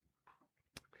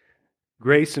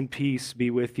Grace and peace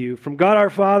be with you from God our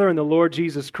Father and the Lord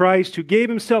Jesus Christ, who gave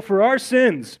himself for our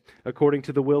sins according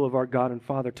to the will of our God and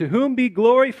Father, to whom be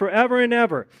glory forever and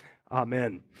ever.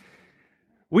 Amen.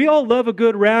 We all love a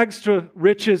good rags to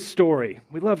riches story.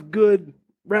 We love good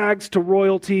rags to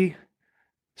royalty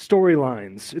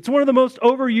storylines. It's one of the most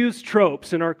overused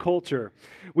tropes in our culture.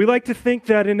 We like to think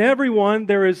that in everyone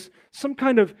there is some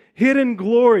kind of hidden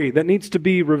glory that needs to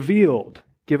be revealed,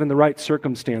 given the right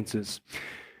circumstances.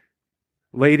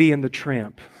 Lady and the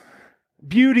Tramp,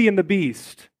 Beauty and the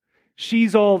Beast,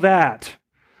 She's All That.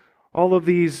 All of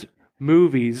these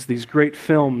movies, these great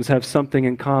films have something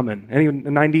in common. Any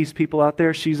 90s people out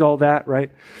there? She's All That,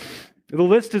 right? The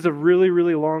list is a really,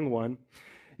 really long one.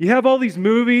 You have all these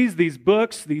movies, these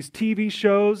books, these TV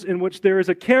shows in which there is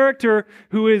a character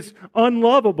who is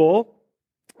unlovable,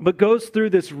 but goes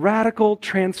through this radical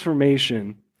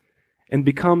transformation and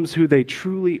becomes who they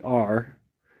truly are,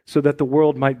 so that the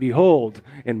world might behold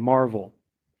and marvel.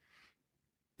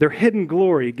 Their hidden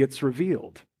glory gets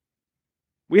revealed.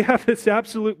 We have this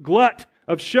absolute glut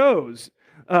of shows.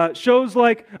 Shows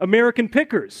like American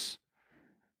Pickers,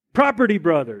 Property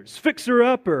Brothers, Fixer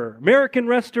Upper, American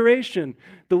Restoration.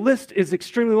 The list is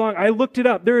extremely long. I looked it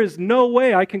up. There is no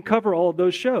way I can cover all of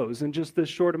those shows in just this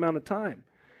short amount of time.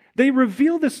 They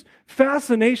reveal this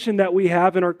fascination that we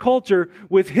have in our culture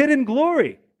with hidden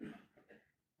glory.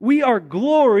 We are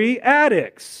glory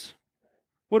addicts.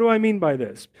 What do I mean by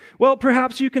this? Well,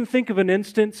 perhaps you can think of an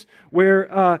instance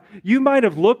where you might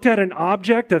have looked at an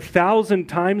object 1,000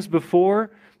 times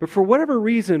before, but for whatever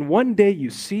reason, one day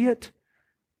you see it,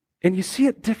 and you see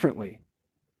it differently.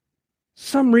 For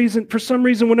some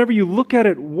reason, whenever you look at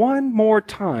it one more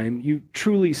time, you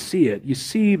truly see it. You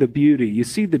see the beauty. You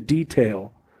see the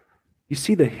detail. You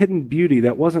see the hidden beauty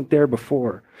that wasn't there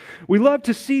before. We love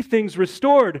to see things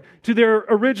restored to their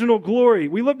original glory.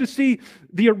 We love to see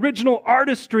the original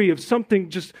artistry of something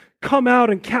just come out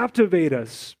and captivate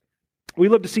us. We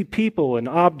love to see people and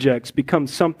objects become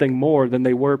something more than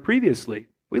they were previously.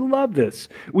 We love this.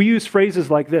 We use phrases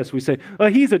like this. We say,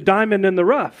 he's a diamond in the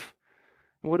rough.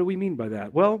 What do we mean by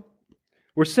that? Well,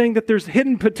 we're saying that there's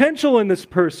hidden potential in this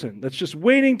person that's just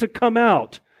waiting to come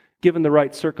out given the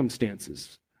right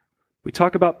circumstances. We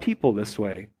talk about people this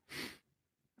way.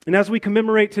 And as we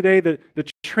commemorate today the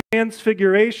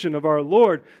transfiguration of our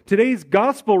Lord, today's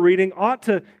gospel reading ought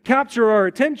to capture our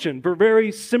attention for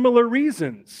very similar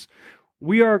reasons.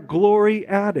 We are glory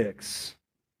addicts.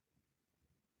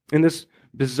 In this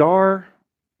bizarre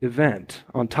event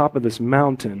on top of this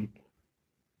mountain,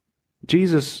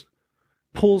 Jesus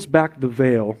pulls back the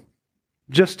veil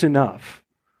just enough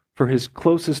for his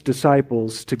closest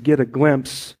disciples to get a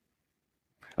glimpse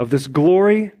of this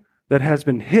glory that has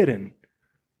been hidden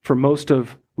for most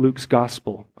of Luke's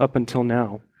gospel up until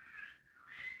now.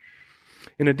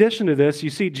 In addition to this, you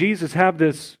see Jesus have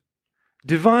this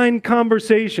divine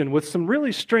conversation with some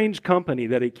really strange company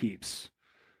that he keeps.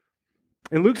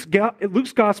 And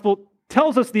Luke's gospel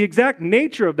tells us the exact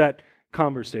nature of that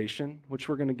conversation, which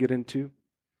we're going to get into.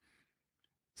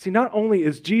 See, not only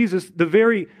is Jesus the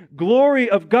very glory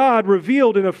of God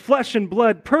revealed in a flesh and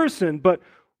blood person, but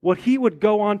what he would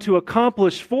go on to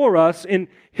accomplish for us in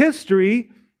history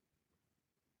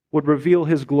would reveal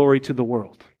his glory to the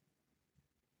world.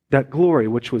 That glory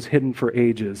which was hidden for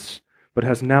ages, but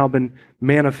has now been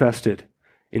manifested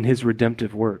in his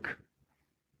redemptive work.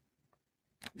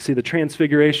 See, the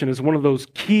Transfiguration is one of those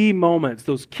key moments,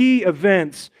 those key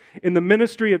events in the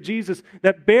ministry of Jesus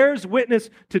that bears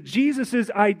witness to Jesus'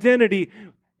 identity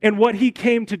and what he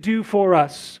came to do for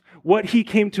us, what he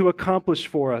came to accomplish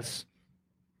for us.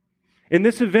 In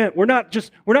this event, we're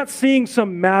not seeing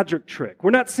some magic trick.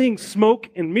 We're not seeing smoke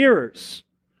and mirrors,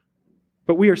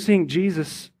 but we are seeing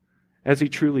Jesus as he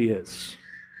truly is.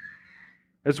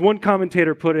 As one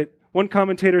commentator put it, one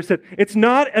commentator said, it's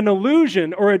not an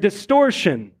illusion or a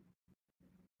distortion,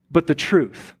 but the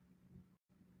truth.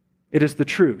 It is the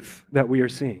truth that we are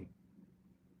seeing.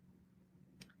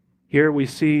 Here we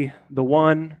see the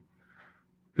one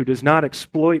who does not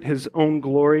exploit his own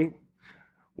glory,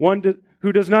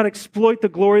 who does not exploit the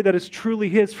glory that is truly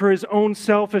his for his own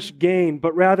selfish gain,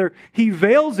 but rather he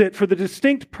veils it for the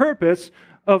distinct purpose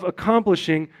of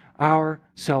accomplishing our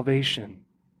salvation.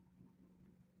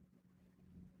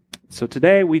 So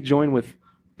today we join with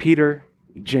Peter,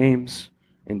 James,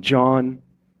 and John.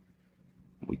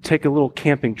 We take a little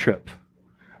camping trip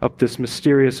up this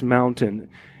mysterious mountain.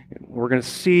 We're going to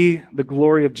see the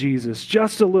glory of Jesus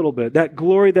just a little bit, that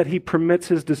glory that he permits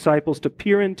his disciples to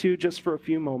peer into just for a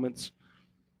few moments.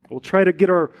 We'll try to get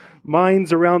our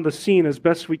minds around the scene as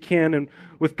best we can, and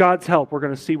with God's help, we're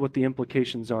going to see what the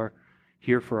implications are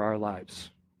here for our lives.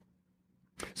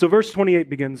 So verse 28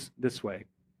 begins this way.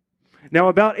 Now,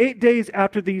 about 8 days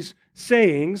after these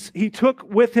sayings, he took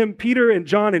with him Peter and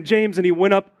John and James, and he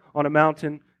went up on a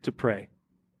mountain to pray.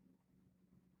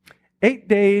 8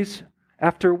 days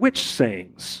after which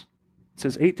sayings? It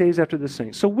says 8 days after this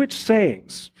saying. So which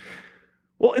sayings?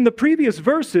 Well, in the previous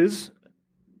verses,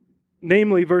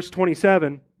 namely verse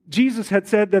 27, Jesus had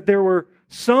said that there were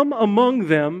some among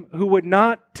them who would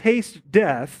not taste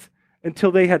death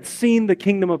until they had seen the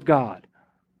kingdom of God.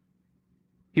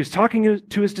 He was talking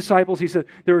to his disciples. He said,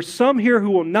 there are some here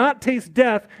who will not taste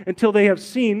death until they have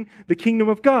seen the kingdom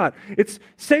of God. It's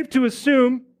safe to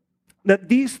assume that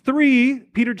these three,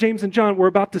 Peter, James, and John, were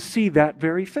about to see that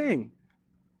very thing.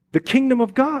 The kingdom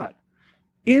of God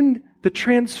in the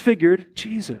transfigured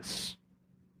Jesus.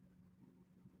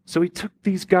 So he took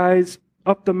these guys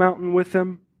up the mountain with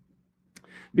him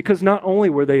because not only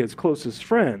were they his closest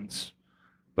friends,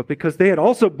 but because they had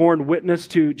also borne witness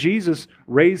to Jesus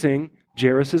raising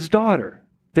Jairus' daughter.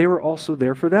 They were also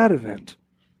there for that event.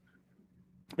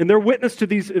 And their witness to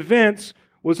these events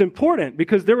was important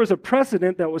because there was a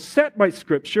precedent that was set by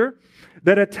Scripture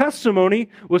that a testimony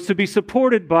was to be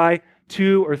supported by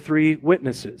 2 or 3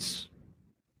 witnesses.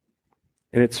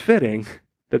 And it's fitting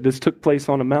that this took place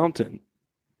on a mountain.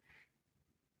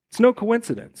 It's no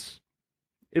coincidence.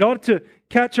 It ought to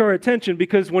catch our attention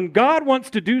because when God wants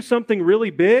to do something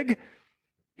really big,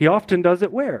 he often does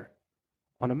it where?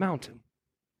 On a mountain.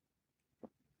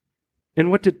 And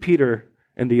what did Peter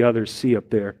and the others see up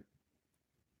there?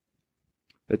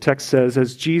 The text says,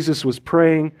 as Jesus was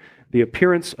praying, the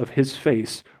appearance of his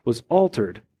face was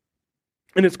altered,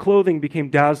 and his clothing became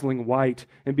dazzling white.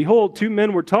 And behold, 2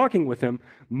 men were talking with him,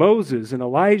 Moses and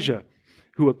Elijah,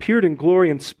 who appeared in glory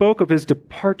and spoke of his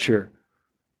departure,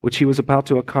 which he was about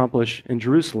to accomplish in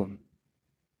Jerusalem.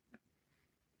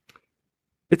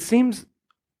 It seems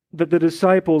that the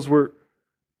disciples were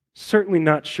certainly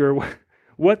not sure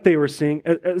what they were seeing.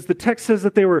 As the text says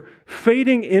that they were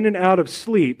fading in and out of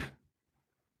sleep,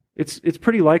 it's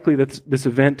pretty likely that this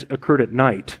event occurred at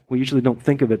night. We usually don't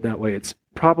think of it that way. It's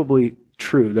probably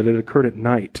true that it occurred at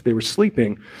night. They were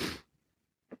sleeping.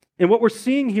 And what we're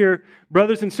seeing here,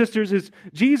 brothers and sisters, is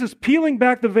Jesus peeling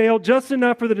back the veil just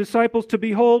enough for the disciples to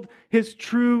behold his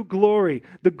true glory,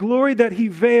 the glory that he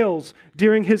veils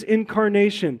during his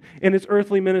incarnation and his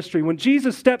earthly ministry. When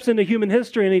Jesus steps into human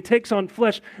history and he takes on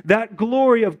flesh, that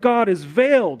glory of God is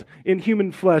veiled in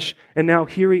human flesh. And now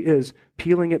here he is,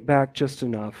 peeling it back just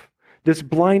enough. This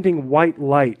blinding white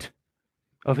light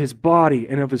of his body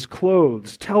and of his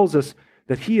clothes tells us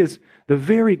that he is the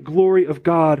very glory of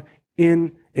God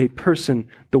in a person,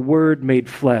 the Word made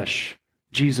flesh,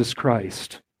 Jesus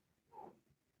Christ.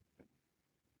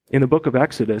 In the book of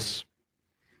Exodus,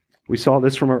 we saw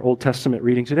this from our Old Testament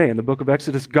reading today. In the book of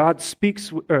Exodus,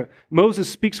 Moses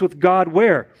speaks with God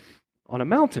where? On a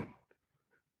mountain.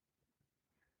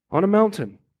 On a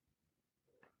mountain.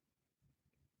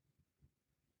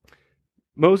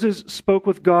 Moses spoke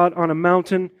with God on a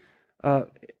mountain.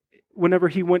 Whenever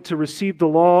he went to receive the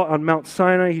law on Mount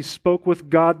Sinai, he spoke with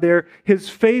God there. His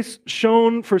face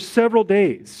shone for several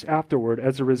days afterward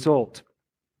as a result.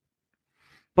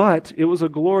 But it was a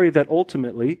glory that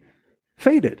ultimately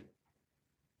faded.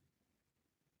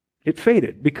 It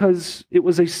faded because it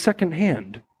was a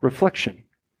second-hand reflection.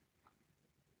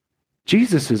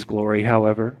 Jesus' glory,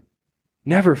 however,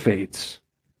 never fades.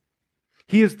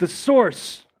 He is the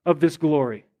source of this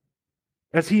glory,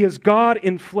 as he is God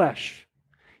in flesh.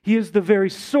 He is the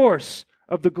very source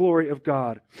of the glory of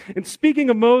God. And speaking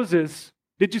of Moses,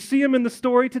 did you see him in the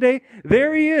story today?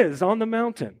 There he is on the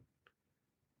mountain.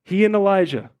 He and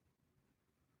Elijah,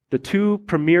 the 2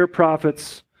 premier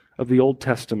prophets of the Old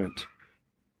Testament,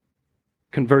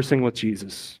 conversing with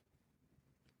Jesus.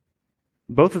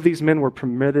 Both of these men were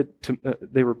permitted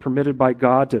by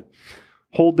God to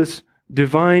hold this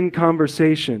divine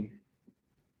conversation,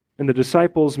 and the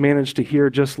disciples managed to hear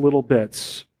just little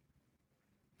bits.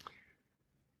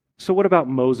 So what about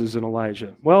Moses and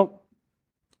Elijah? Well,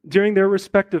 during their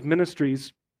respective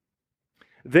ministries,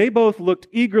 they both looked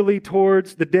eagerly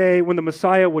towards the day when the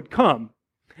Messiah would come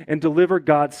and deliver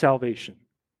God's salvation.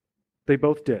 They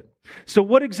both did. So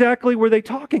what exactly were they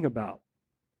talking about?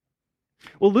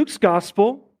 Well, Luke's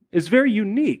gospel is very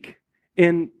unique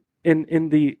in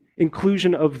the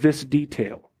inclusion of this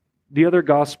detail. The other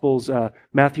gospels,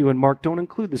 Matthew and Mark, don't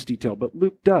include this detail, but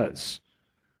Luke does.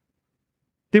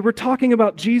 They were talking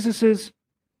about Jesus'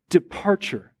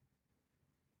 departure.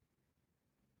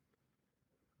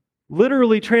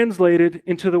 Literally translated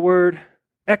into the word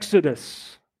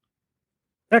exodus.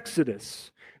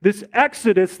 Exodus. This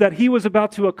exodus that he was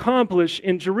about to accomplish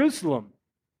in Jerusalem.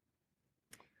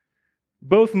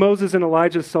 Both Moses and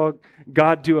Elijah saw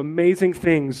God do amazing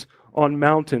things on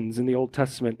mountains in the Old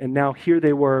Testament, and now here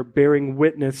they were bearing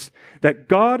witness that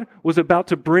God was about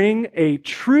to bring a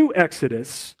true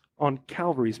exodus on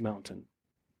Calvary's mountain.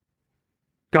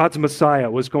 God's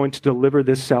Messiah was going to deliver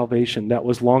this salvation that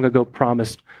was long ago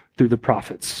promised through the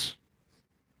prophets.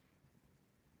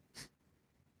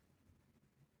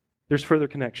 There's further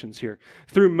connections here.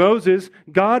 Through Moses,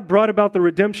 God brought about the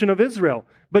redemption of Israel.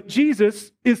 But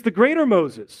Jesus is the greater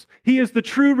Moses. He is the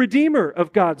true Redeemer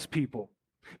of God's people.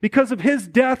 Because of his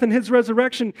death and his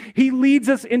resurrection, he leads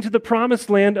us into the promised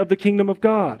land of the kingdom of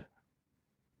God.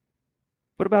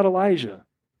 What about Elijah?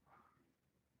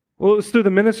 Well, it was through the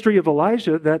ministry of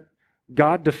Elijah that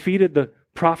God defeated the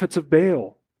prophets of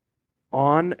Baal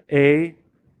on a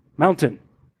mountain.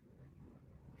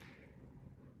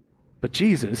 But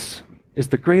Jesus is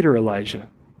the greater Elijah.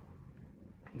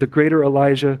 The greater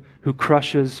Elijah who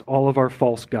crushes all of our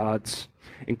false gods,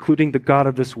 including the god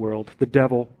of this world, the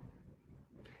devil.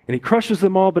 And he crushes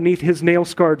them all beneath his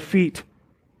nail-scarred feet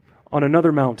on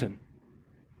another mountain,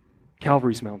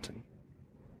 Calvary's mountain.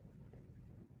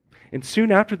 And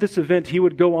soon after this event, he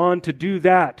would go on to do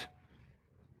that.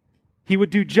 He would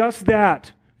do just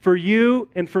that for you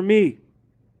and for me.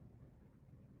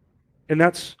 And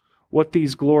that's what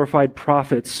these glorified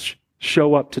prophets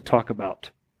show up to talk about.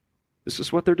 This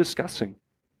is what they're discussing.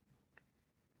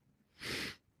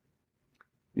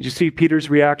 Did you see Peter's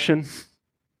reaction?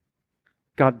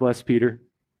 God bless Peter.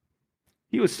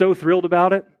 He was so thrilled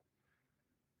about it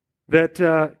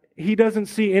that he doesn't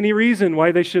see any reason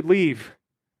why they should leave.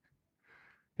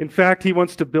 In fact, he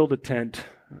wants to build a tent.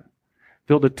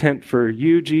 Build a tent for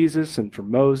you, Jesus, and for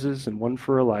Moses, and one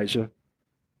for Elijah.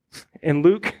 And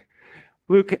Luke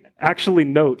actually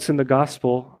notes in the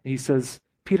gospel, he says,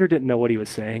 Peter didn't know what he was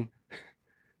saying.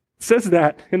 It says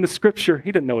that in the scripture.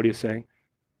 He didn't know what he was saying.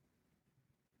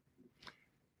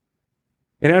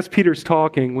 And as Peter's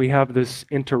talking, we have this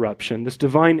interruption, this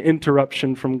divine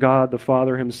interruption from God the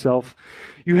Father himself.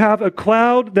 You have a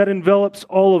cloud that envelops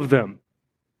all of them,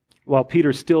 while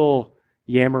Peter's still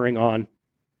yammering on.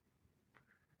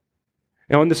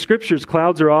 Now, in the scriptures,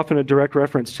 clouds are often a direct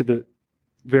reference to the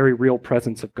very real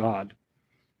presence of God.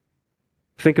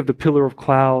 Think of the pillar of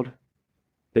cloud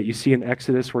that you see in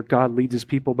Exodus, where God leads his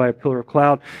people by a pillar of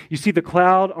cloud. You see the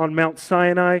cloud on Mount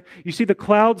Sinai. You see the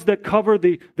clouds that cover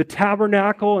the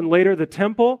tabernacle and later the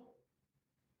temple.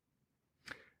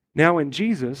 Now in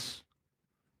Jesus,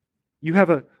 you have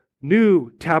a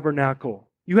new tabernacle.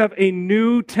 You have a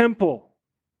new temple.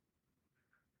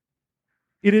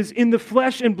 It is in the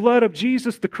flesh and blood of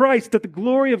Jesus the Christ that the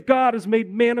glory of God is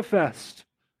made manifest.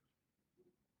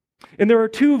 And there are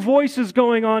two voices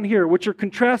going on here, which are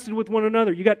contrasted with one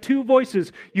another. You got two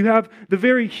voices. You have the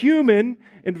very human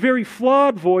and very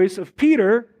flawed voice of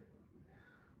Peter,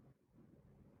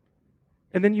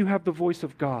 and then you have the voice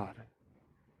of God.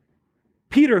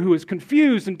 Peter, who is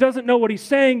confused and doesn't know what he's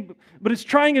saying, but is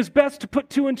trying his best to put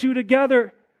two and two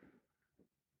together.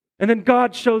 And then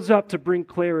God shows up to bring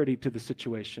clarity to the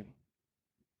situation.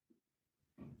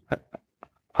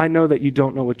 I know that you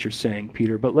don't know what you're saying,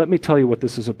 Peter, but let me tell you what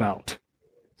this is about.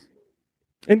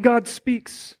 And God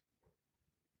speaks.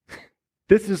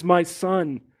 This is my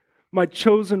son, my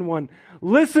chosen one.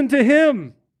 Listen to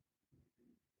him.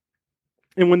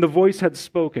 And when the voice had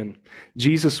spoken,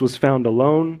 Jesus was found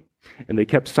alone, and they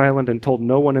kept silent and told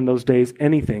no one in those days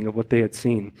anything of what they had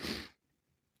seen.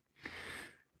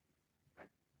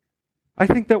 I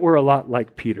think that we're a lot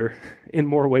like Peter in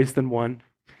more ways than one.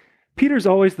 Peter's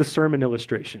always the sermon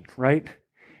illustration, right?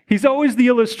 He's always the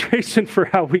illustration for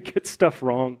how we get stuff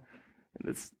wrong.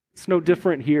 It's no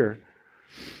different here.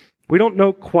 We don't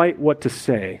know quite what to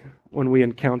say when we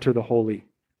encounter the holy.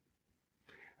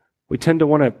 We tend to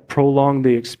want to prolong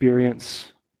the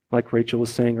experience, like Rachel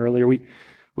was saying earlier. We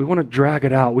want to drag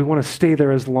it out. We want to stay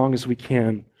there as long as we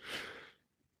can.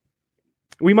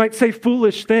 We might say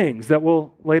foolish things that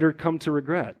we'll later come to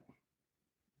regret.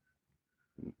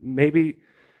 Maybe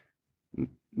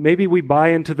we buy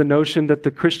into the notion that the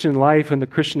Christian life and the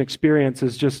Christian experience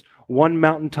is just one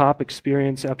mountaintop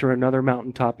experience after another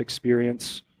mountaintop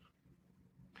experience,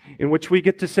 in which we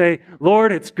get to say,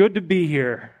 Lord, it's good to be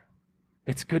here.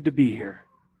 It's good to be here.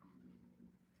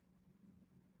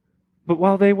 But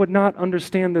while they would not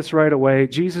understand this right away,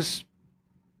 Jesus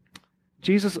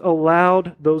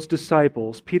allowed those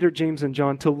disciples, Peter, James, and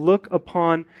John, to look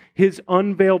upon his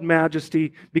unveiled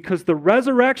majesty because the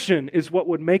resurrection is what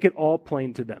would make it all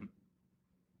plain to them.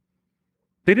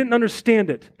 They didn't understand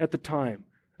it at the time.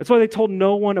 That's why they told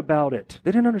no one about it.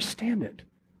 They didn't understand it.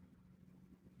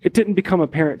 It didn't become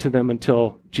apparent to them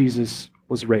until Jesus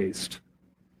was raised.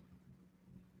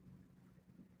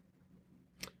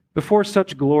 Before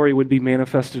such glory would be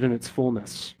manifested in its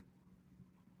fullness,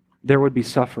 there would be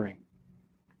suffering.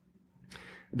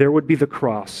 There would be the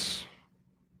cross.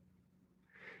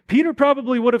 Peter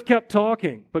probably would have kept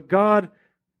talking, but God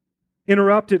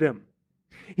interrupted him.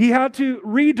 He had to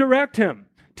redirect him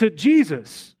to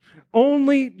Jesus,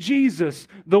 only Jesus,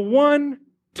 the one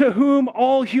to whom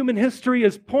all human history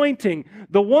is pointing,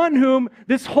 the one whom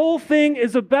this whole thing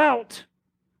is about,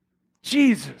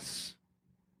 Jesus.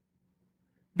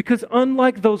 Because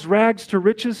unlike those rags to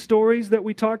riches stories that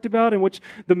we talked about, in which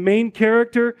the main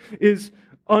character is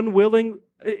unwilling,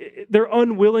 they're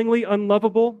unwillingly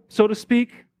unlovable, so to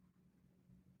speak,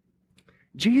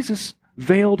 Jesus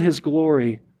veiled his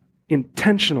glory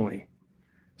intentionally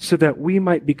so that we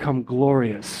might become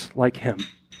glorious like him.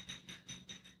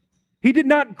 He did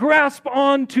not grasp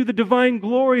on to the divine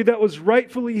glory that was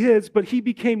rightfully his, but he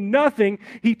became nothing.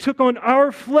 He took on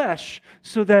our flesh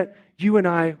so that you and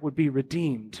I would be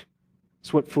redeemed.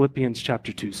 That's what Philippians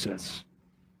chapter 2 says.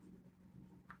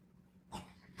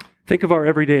 Think of our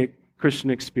everyday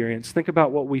Christian experience. Think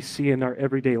about what we see in our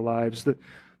everyday lives.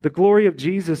 The glory of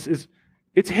Jesus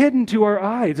it's hidden to our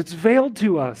eyes. It's veiled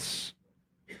to us.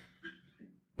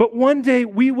 But one day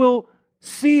we will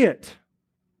see it.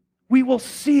 We will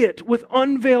see it with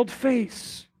unveiled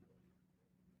face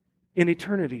in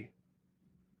eternity.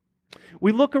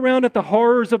 We look around at the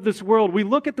horrors of this world. We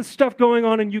look at the stuff going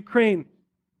on in Ukraine.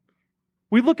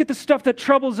 We look at the stuff that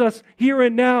troubles us here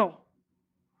and now.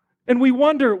 And we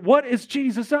wonder, what is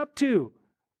Jesus up to?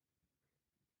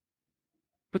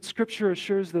 But Scripture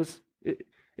assures us,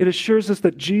 it assures us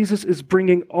that Jesus is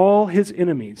bringing all his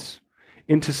enemies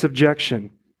into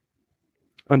subjection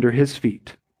under his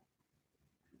feet.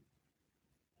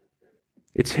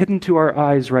 It's hidden to our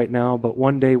eyes right now, but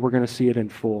one day we're going to see it in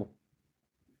full.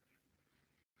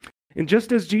 And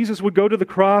just as Jesus would go to the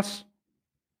cross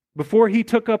before he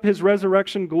took up his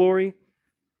resurrection glory,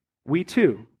 we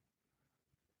too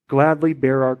gladly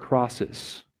bear our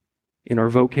crosses in our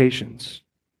vocations,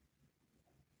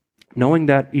 knowing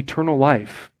that eternal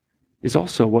life is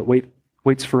also what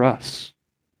waits for us.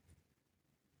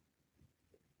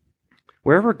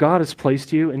 Wherever God has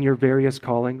placed you in your various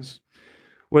callings,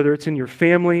 whether it's in your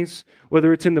families,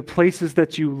 whether it's in the places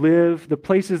that you live, the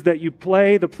places that you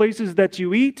play, the places that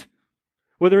you eat,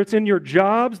 whether it's in your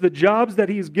jobs, the jobs that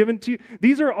he's given to you,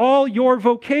 these are all your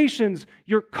vocations,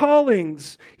 your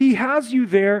callings. He has you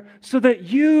there so that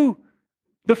you,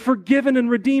 the forgiven and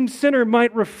redeemed sinner,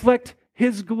 might reflect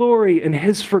his glory and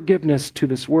his forgiveness to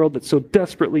this world that so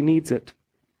desperately needs it.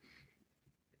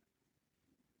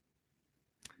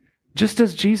 Just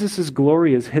as Jesus'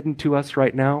 glory is hidden to us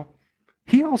right now,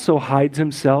 he also hides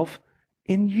himself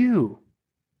in you.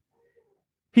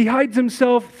 He hides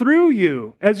himself through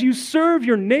you as you serve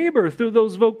your neighbor through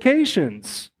those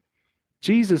vocations.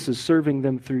 Jesus is serving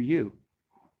them through you.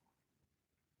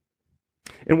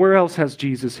 And where else has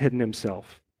Jesus hidden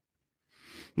himself?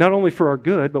 Not only for our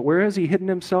good, but where has he hidden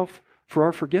himself for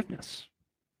our forgiveness?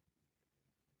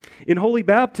 In holy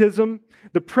baptism,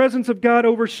 the presence of God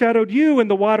overshadowed you in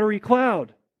the watery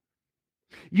cloud.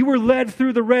 You were led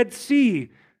through the Red Sea,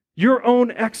 your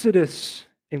own exodus,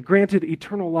 and granted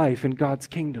eternal life in God's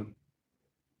kingdom.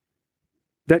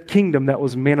 That kingdom that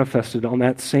was manifested on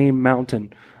that same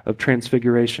mountain of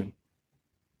Transfiguration.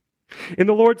 In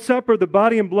the Lord's Supper, the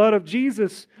body and blood of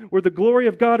Jesus, where the glory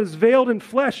of God is veiled in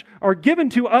flesh, are given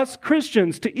to us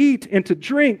Christians to eat and to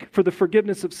drink for the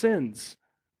forgiveness of sins.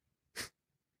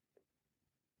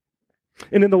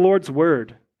 And in the Lord's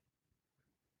Word,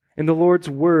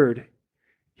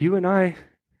 you and I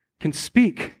can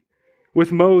speak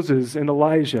with Moses and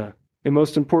Elijah, and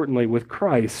most importantly, with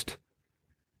Christ.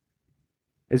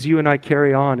 As you and I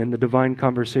carry on in the divine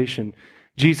conversation,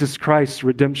 Jesus Christ's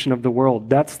redemption of the world,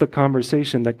 that's the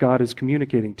conversation that God is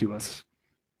communicating to us.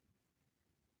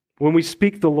 When we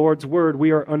speak the Lord's word,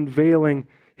 we are unveiling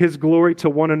his glory to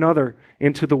one another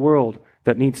and to the world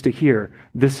that needs to hear,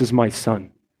 "This is my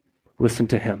son. Listen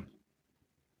to him."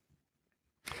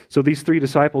 So these three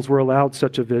disciples were allowed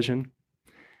such a vision.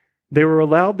 They were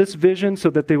allowed this vision so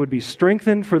that they would be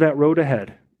strengthened for that road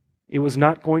ahead. It was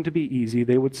not going to be easy.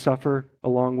 They would suffer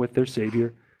along with their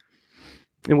Savior.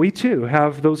 And we too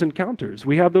have those encounters.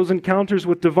 We have those encounters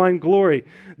with divine glory,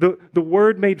 the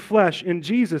Word made flesh in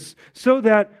Jesus, so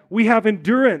that we have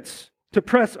endurance to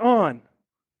press on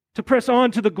to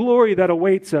the glory that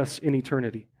awaits us in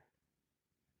eternity.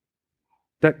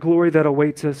 That glory that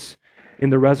awaits us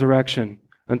in the resurrection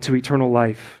unto eternal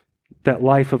life, that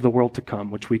life of the world to come,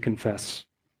 which we confess.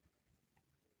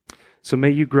 So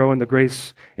may you grow in the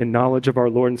grace and knowledge of our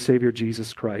Lord and Savior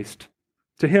Jesus Christ.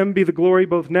 To him be the glory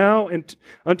both now and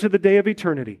unto the day of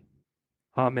eternity.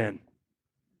 Amen.